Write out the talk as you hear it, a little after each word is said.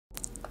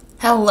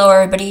Hello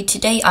everybody,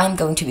 today I'm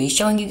going to be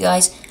showing you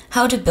guys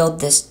how to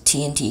build this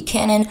TNT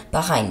cannon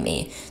behind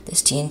me.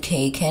 This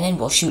TNT cannon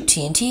will shoot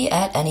TNT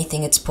at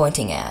anything it's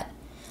pointing at.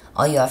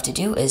 All you have to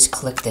do is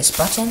click this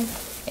button,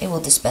 it will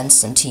dispense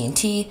some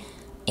TNT,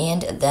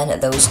 and then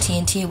those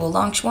TNT will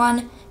launch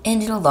one,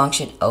 and it'll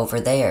launch it over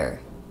there.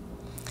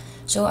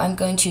 So I'm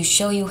going to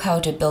show you how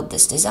to build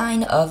this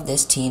design of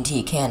this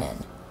TNT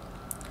cannon.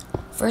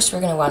 First we're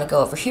going to want to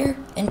go over here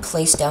and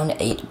place down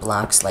 8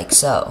 blocks like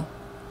so.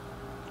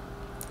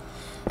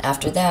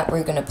 After that,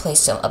 we're going to place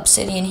some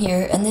obsidian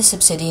here, and this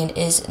obsidian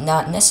is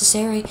not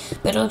necessary,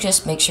 but it'll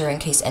just make sure in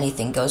case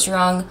anything goes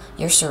wrong,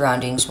 your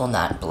surroundings will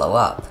not blow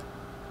up.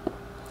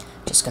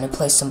 Just going to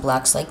place some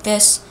blocks like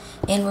this,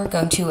 and we're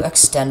going to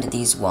extend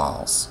these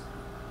walls.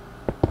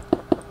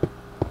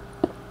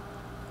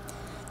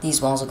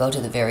 These walls will go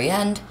to the very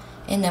end,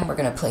 and then we're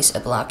going to place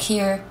a block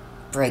here,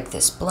 break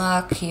this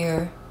block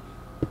here,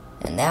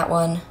 and that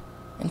one,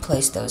 and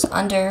place those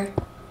under,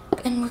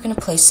 and we're going to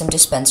place some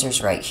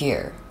dispensers right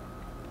here.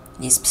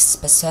 These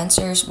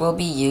dispensers will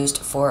be used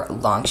for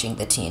launching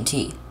the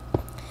TNT.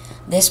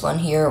 This one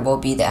here will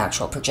be the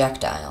actual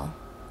projectile.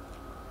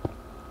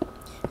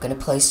 I'm going to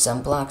place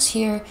some blocks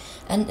here,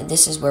 and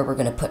this is where we're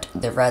going to put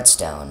the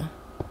redstone.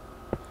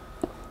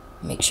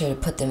 Make sure to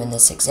put them in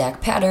this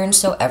exact pattern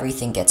so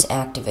everything gets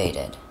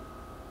activated.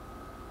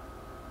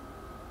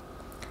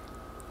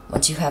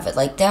 Once you have it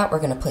like that, we're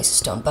going to place a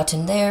stone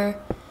button there,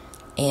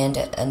 and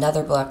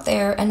another block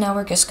there, and now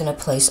we're just going to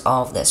place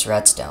all of this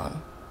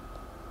redstone.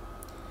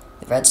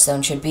 The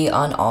redstone should be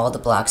on all the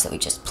blocks that we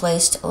just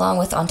placed, along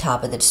with on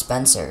top of the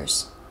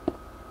dispensers.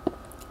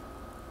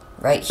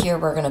 Right here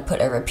we're going to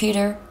put a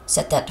repeater,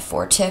 set that to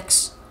 4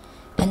 ticks,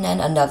 and then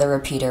another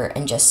repeater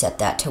and just set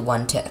that to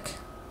 1 tick.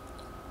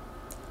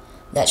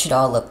 That should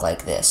all look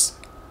like this.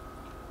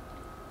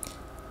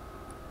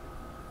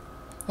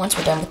 Once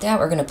we're done with that,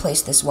 we're going to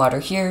place this water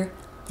here.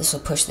 This will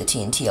push the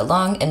TNT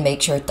along and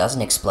make sure it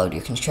doesn't explode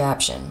your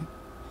contraption.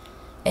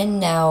 And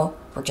now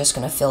we're just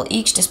going to fill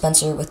each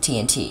dispenser with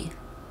TNT.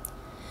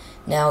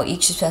 Now,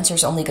 each dispenser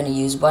is only going to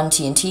use 1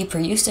 TNT per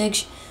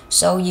usage,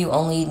 so you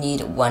only need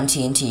 1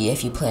 TNT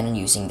if you plan on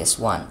using this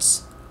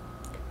once.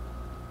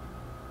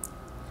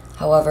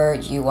 However,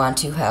 you want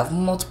to have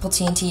multiple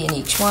TNT in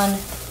each one,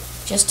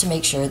 just to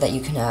make sure that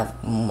you can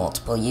have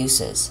multiple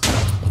uses.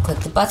 You click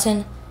the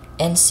button,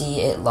 and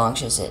see it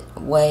launches it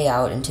way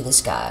out into the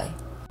sky.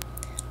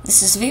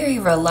 This is a very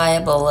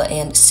reliable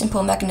and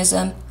simple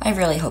mechanism. I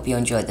really hope you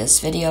enjoyed this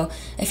video.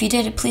 If you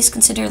did, please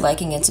consider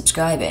liking and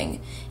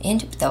subscribing.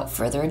 And without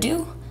further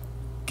ado,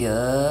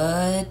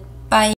 goodbye.